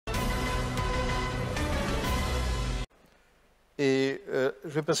Et je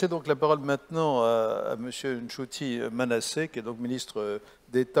vais passer donc la parole maintenant à M. Nshuti Manasseh, qui est donc ministre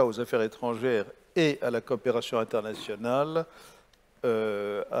d'État aux Affaires étrangères et à la coopération internationale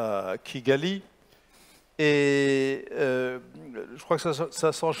à Kigali. Et je crois que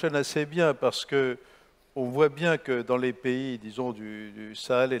ça s'enchaîne assez bien parce que on voit bien que dans les pays, disons, du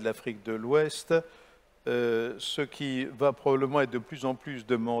Sahel et de l'Afrique de l'Ouest, ce qui va probablement être de plus en plus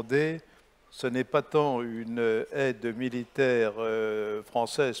demandé, ce n'est pas tant une aide militaire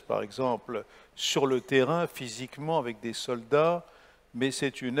française, par exemple, sur le terrain, physiquement, avec des soldats, mais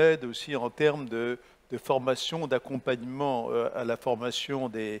c'est une aide aussi en termes de formation, d'accompagnement à la formation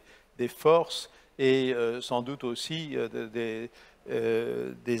des forces et sans doute aussi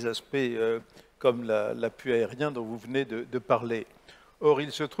des aspects comme l'appui aérien dont vous venez de parler. Or,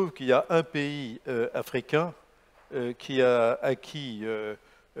 il se trouve qu'il y a un pays africain qui a acquis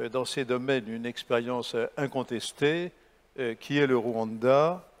dans ces domaines une expérience incontestée, qui est le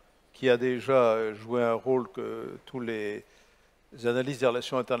Rwanda, qui a déjà joué un rôle que tous les analystes des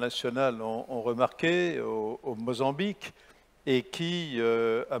relations internationales ont remarqué au Mozambique, et qui,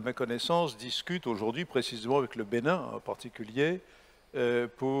 à ma connaissance, discute aujourd'hui précisément avec le Bénin en particulier,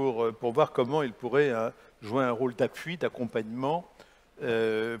 pour voir comment il pourrait jouer un rôle d'appui, d'accompagnement,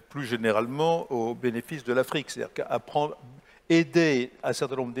 plus généralement au bénéfice de l'Afrique. C'est-à-dire aider un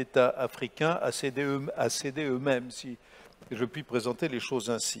certain nombre d'États africains à s'aider eux-mêmes, si je puis présenter les choses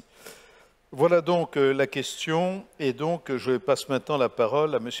ainsi. Voilà donc la question, et donc je passe maintenant la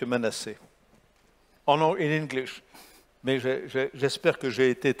parole à M. Manasseh. En English. Mais j'espère que j'ai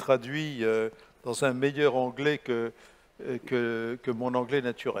été traduit dans un meilleur anglais que mon anglais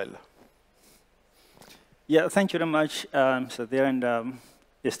naturel. Yeah, thank you very much, Mr. There, and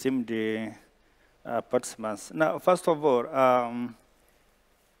esteemed participants. Now, first of all,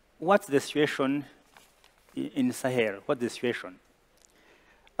 what's the situation in Sahel? What's the situation?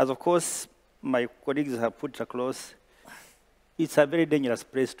 As of course, my colleagues have put across, it's a very dangerous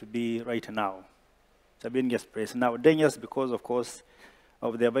place to be right now. It's a dangerous place. Now, dangerous because, of course,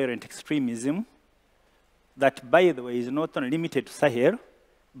 of the violent extremism that, by the way, is not only limited to Sahel,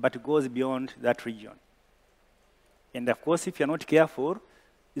 but goes beyond that region. And of course, if you're not careful,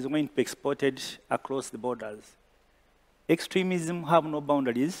 it's going to be exported across the borders. Extremism have no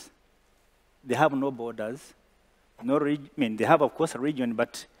boundaries. They have no borders. They have, of course, a region,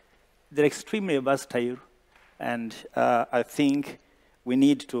 but they're extremely versatile. And I think we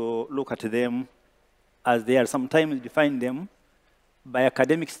need to look at them as they are. Sometimes define them by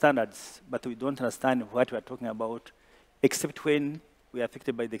academic standards, but we don't understand what we are talking about, except when we are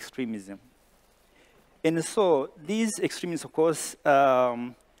affected by the extremism. And so these extremisms, of course,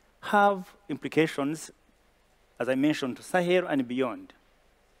 have implications, as I mentioned, to Sahel and beyond.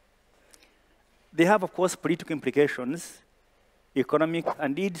 They have, of course, political implications, economic,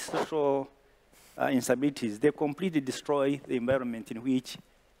 and indeed social instabilities. They completely destroy the environment in which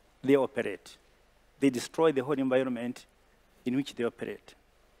they operate. They destroy the whole environment in which they operate.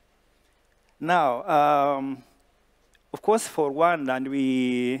 Now, of course, for Rwanda, and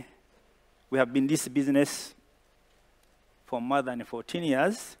we have been in this business for more than 14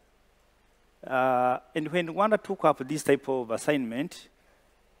 years. And when Rwanda took up this type of assignment,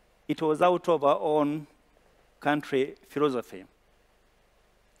 it was out of our own country philosophy.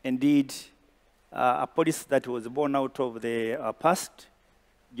 Indeed, a policy that was born out of the past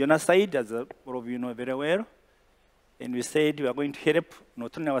genocide, as all of you know very well. And we said we are going to help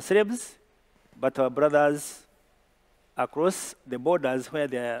not only ourselves, but our brothers across the borders where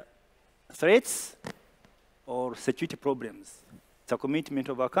there are threats or security problems. It's a commitment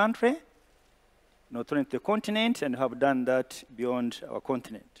of our country, not only to the continent, and have done that beyond our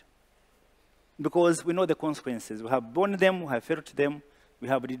continent. Because we know the consequences. We have borne them, we have felt them, we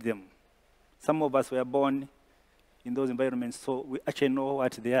have lived them. Some of us were born in those environments, so we actually know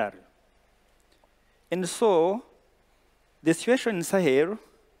what they are. And so, the situation in Sahel,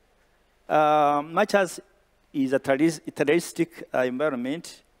 much as is a terroristic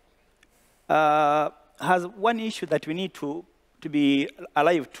environment, has one issue that we need to be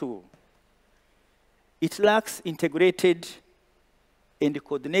alive to. It lacks integrated and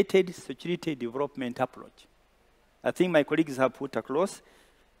coordinated security development approach. I think my colleagues have put across,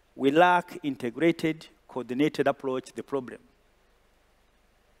 we lack integrated, coordinated approach to the problem.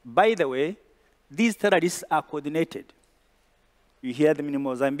 By the way, these terrorists are coordinated. You hear them in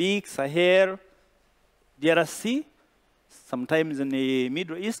Mozambique, Sahel, DRC, sometimes in the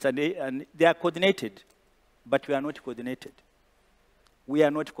Middle East, and they are coordinated, but we are not coordinated. We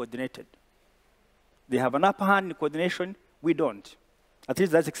are not coordinated. They have an upper hand in coordination, we don't. At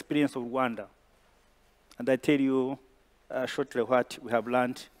least that's the experience of Rwanda. And I tell you, shortly what we have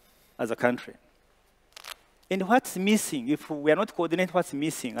learned as a country. And what's missing, if we are not coordinating what's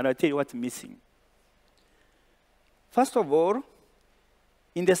missing, and I'll tell you what's missing. First of all,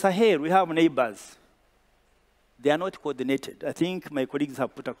 in the Sahel, we have neighbors. They are not coordinated. I think my colleagues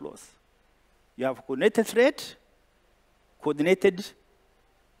have put across. You have coordinated threat, coordinated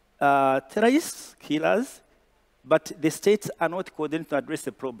terrorists, killers, but the states are not coordinated to address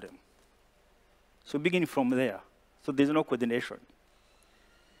the problem. So beginning from there. So there's no coordination.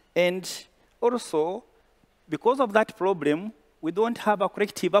 And also, because of that problem, we don't have a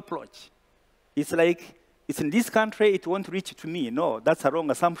corrective approach. It's like, it's in this country, it won't reach to me. No, that's a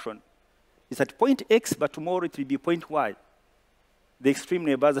wrong assumption. It's at point X, but tomorrow it will be point Y. The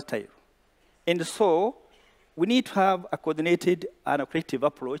extremely versatile. And so, we need to have a coordinated and a corrective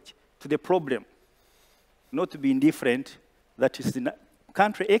approach to the problem. Not to be indifferent, that is in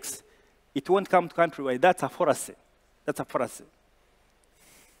country X, it won't come to country Y. That's a fallacy. That's a fallacy.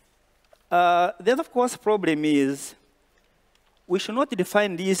 The other, of course, problem is we should not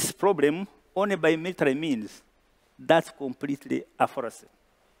define this problem only by military means. That's completely a fallacy.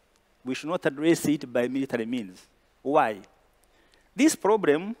 We should not address it by military means. Why? This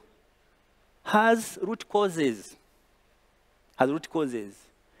problem has root causes.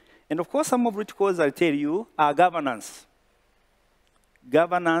 And of course, some of root causes, I'll tell you, are governance.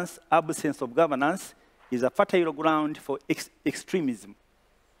 Governance, absence of governance, is a fertile ground for extremism,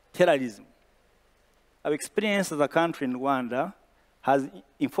 terrorism. Our experience as a country in Rwanda has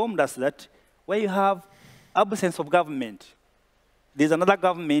informed us that where you have absence of government, there's another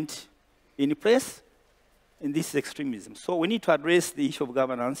government in place, and this is extremism. So we need to address the issue of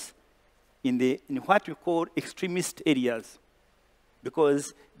governance in what we call extremist areas,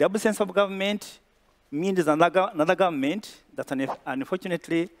 because the absence of government means another government that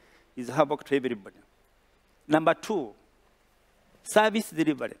unfortunately is havoc to everybody. Number two, service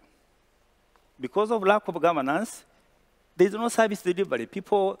delivery. Because of lack of governance, there is no service delivery.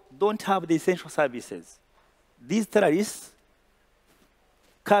 People don't have the essential services. These terrorists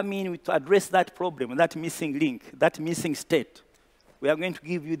come in to address that problem, that missing link, that missing state. We are going to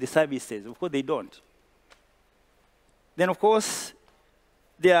give you the services. Of course, they don't. Then, of course,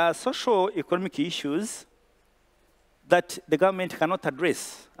 there are socio-economic issues that the government cannot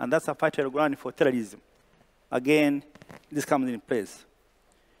address, and that's a fertile ground for terrorism. Again, this comes in place.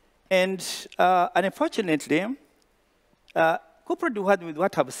 And unfortunately, coupled with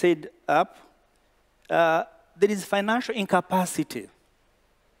what I've said up, there is financial incapacity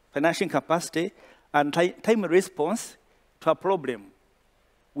and time response to a problem.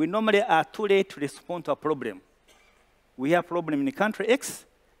 We normally are too late to respond to a problem. We have a problem in country X,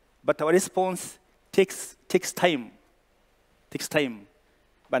 but our response takes time.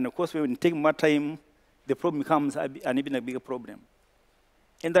 But of course, when we take more time, the problem becomes an even a bigger problem.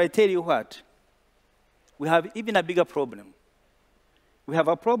 And I tell you what, we have even a bigger problem. We have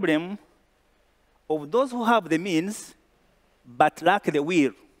a problem of those who have the means, but lack the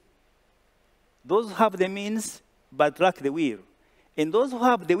will. Those who have the means, but lack the will. And those who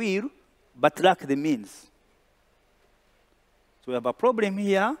have the will, but lack the means. So we have a problem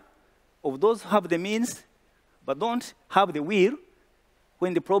here of those who have the means, but don't have the will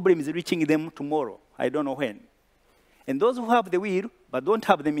when the problem is reaching them tomorrow. I don't know when. And those who have the will, but don't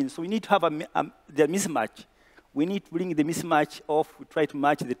have the means. So we need to have the mismatch. We need to bring the mismatch off, we try to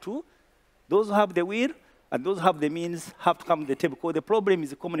match the two. Those who have the will and those who have the means have to come to the table, because the problem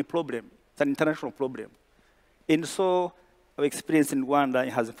is a common problem. It's an international problem. And so our experience in Rwanda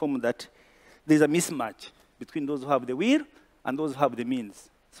has informed that there's a mismatch between those who have the will and those who have the means.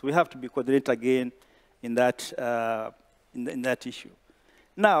 So we have to be coordinated again in that, in that issue.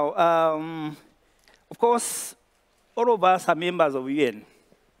 Now, of course, all of us are members of UN.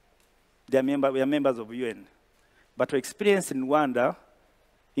 We are members of UN. But our experience in Rwanda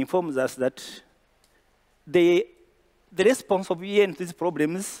informs us that the response of UN to these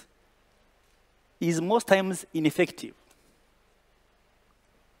problems is most times ineffective.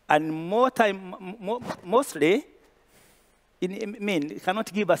 And mostly, it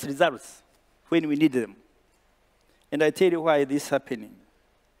cannot give us results when we need them. And I tell you why this is happening.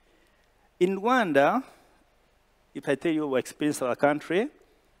 In Rwanda, if I tell you our experience of our country,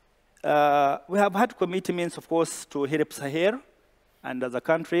 we have had commitments, of course, to help Sahel. And as a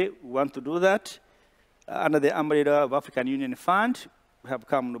country, we want to do that. Under the umbrella of African Union Fund, we have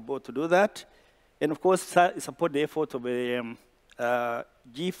come on board to do that. And of course, support the effort of the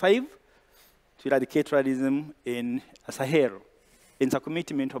G5 to eradicate terrorism in Sahel. It's a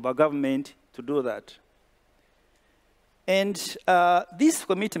commitment of our government to do that. And this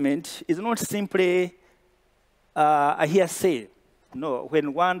commitment is not simply I hear say, no,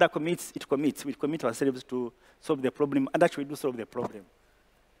 when Rwanda commits, it commits. We commit ourselves to solve the problem, and actually do solve the problem.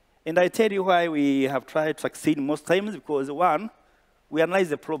 And I tell you why we have tried to succeed most times, because one, we analyze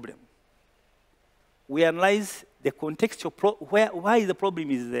the problem. We analyze the contextual, why the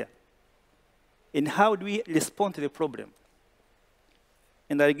problem is there. And how do we respond to the problem?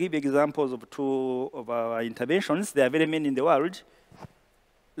 And I'll give you examples of two of our interventions. There are very many in the world.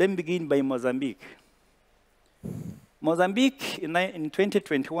 Let me begin by Mozambique. Mozambique, in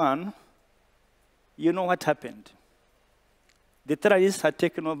 2021, you know what happened. The terrorists had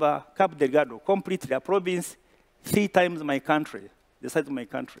taken over Cabo Delgado, completely, a province 3 times my country, the size of my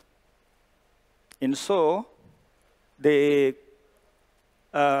country. And so, the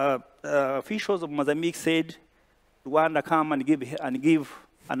officials of Mozambique said, Rwanda come and give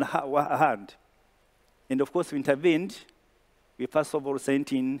a hand. And of course, we intervened. We first of all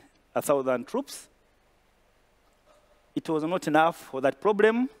sent in 1,000 troops. It was not enough for that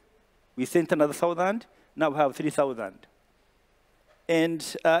problem. We sent another 1,000. Now we have 3,000. And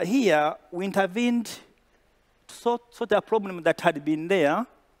here, we intervened to sort a problem that had been there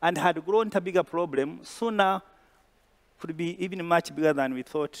and had grown to a bigger problem. Sooner, could be even much bigger than we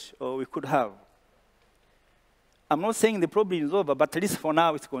thought or we could have. I'm not saying the problem is over, but at least for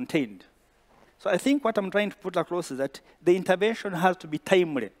now, it's contained. So I think what I'm trying to put across is that the intervention has to be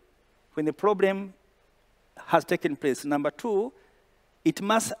timely when the problem has taken place. Number two, we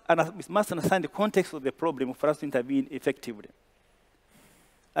must understand the context of the problem for us to intervene effectively.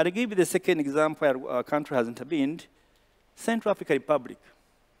 I'll give you the second example where our country has intervened, Central African Republic.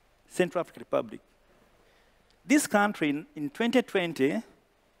 Central African Republic. This country, in 2020, it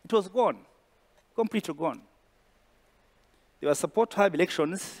was gone, completely gone. They were supposed to have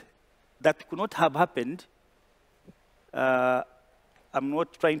elections that could not have happened. I'm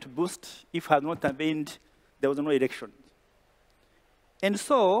not trying to boost. If I had not intervened, there was no election. And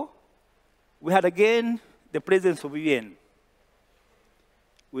so, we had again the presence of UN,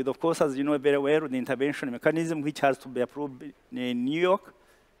 with, of course, as you know very well, the intervention mechanism, which has to be approved in New York.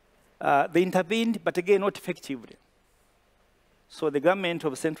 They intervened, but again, not effectively. So the government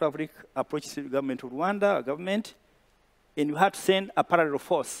of Central Africa approached the government of Rwanda, a government, and you had to send a parallel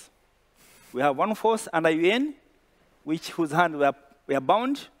force. We have one force under UN, whose hands were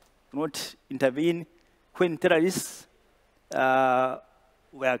bound to not intervene when terrorists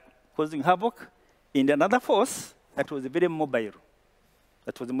were causing havoc, and another force that was very mobile.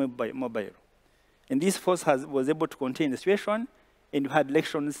 And this force was able to contain the situation, and you had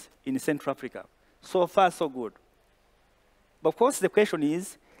elections in Central Africa. So far, so good. But of course, the question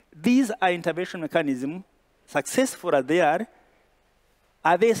is, these are intervention mechanisms, successful as they are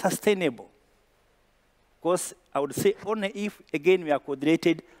they sustainable? Because I would say only if, again, we are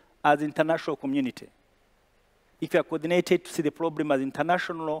coordinated as international community. If we are coordinated to see the problem as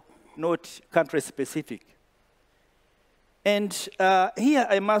international, not country-specific. And here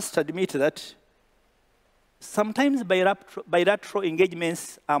I must admit that sometimes bilateral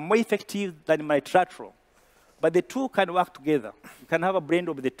engagements are more effective than multilateral, but the two can work together. You can have a blend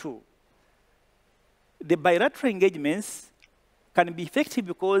of the two. The bilateral engagements can be effective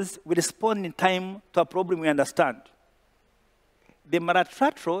because we respond in time to a problem we understand. The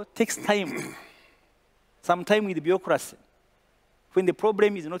multilateral takes time, sometimes with bureaucracy, when the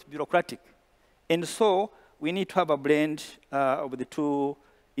problem is not bureaucratic. And so we need to have a blend of the two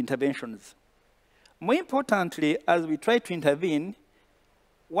interventions. More importantly, as we try to intervene,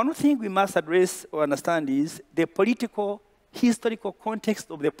 one thing we must address or understand is the political, historical context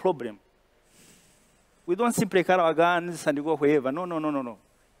of the problem. We don't simply carry our guns and go wherever. No.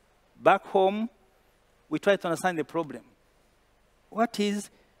 Back home, we try to understand the problem. What is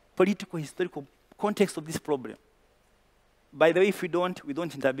political, historical context of this problem? By the way, if we don't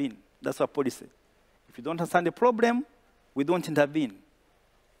intervene. That's our policy. If we don't understand the problem, we don't intervene.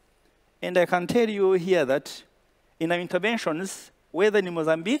 And I can tell you here that in our interventions, whether in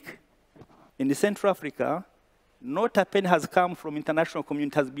Mozambique, in the Central Africa, not a penny has come from international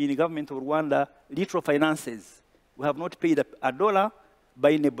community, has been the government of Rwanda, literal finances. We have not paid a dollar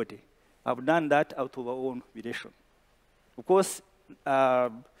by anybody. I've done that out of our own relation. Of course,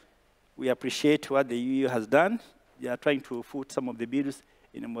 we appreciate what the EU has done. They are trying to foot some of the bills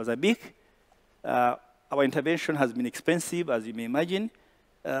in Mozambique. Our intervention has been expensive, as you may imagine,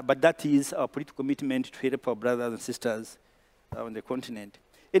 but that is our political commitment to help our brothers and sisters on the continent.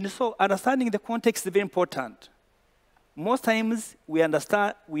 And so understanding the context is very important. Most times we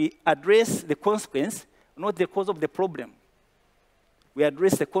address the consequence, not the cause of the problem. We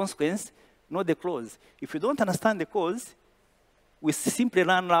address the consequence, not the cause. If you don't understand the cause, we simply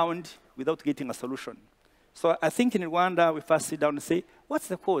run around without getting a solution. So I think in Rwanda, we first sit down and say, what's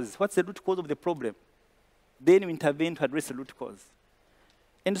the cause? What's the root cause of the problem? Then we intervene to address the root cause.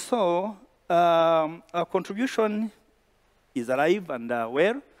 And so our contribution is alive and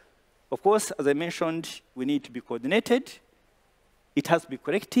well. Of course, as I mentioned, we need to be coordinated. It has to be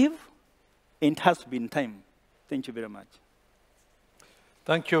collective, and it has to be in time. Thank you very much.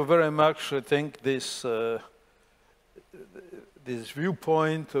 Thank you very much. I think this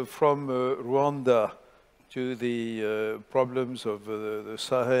viewpoint from Rwanda to the problems of the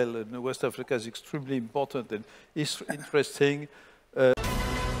Sahel and West Africa is extremely important and interesting.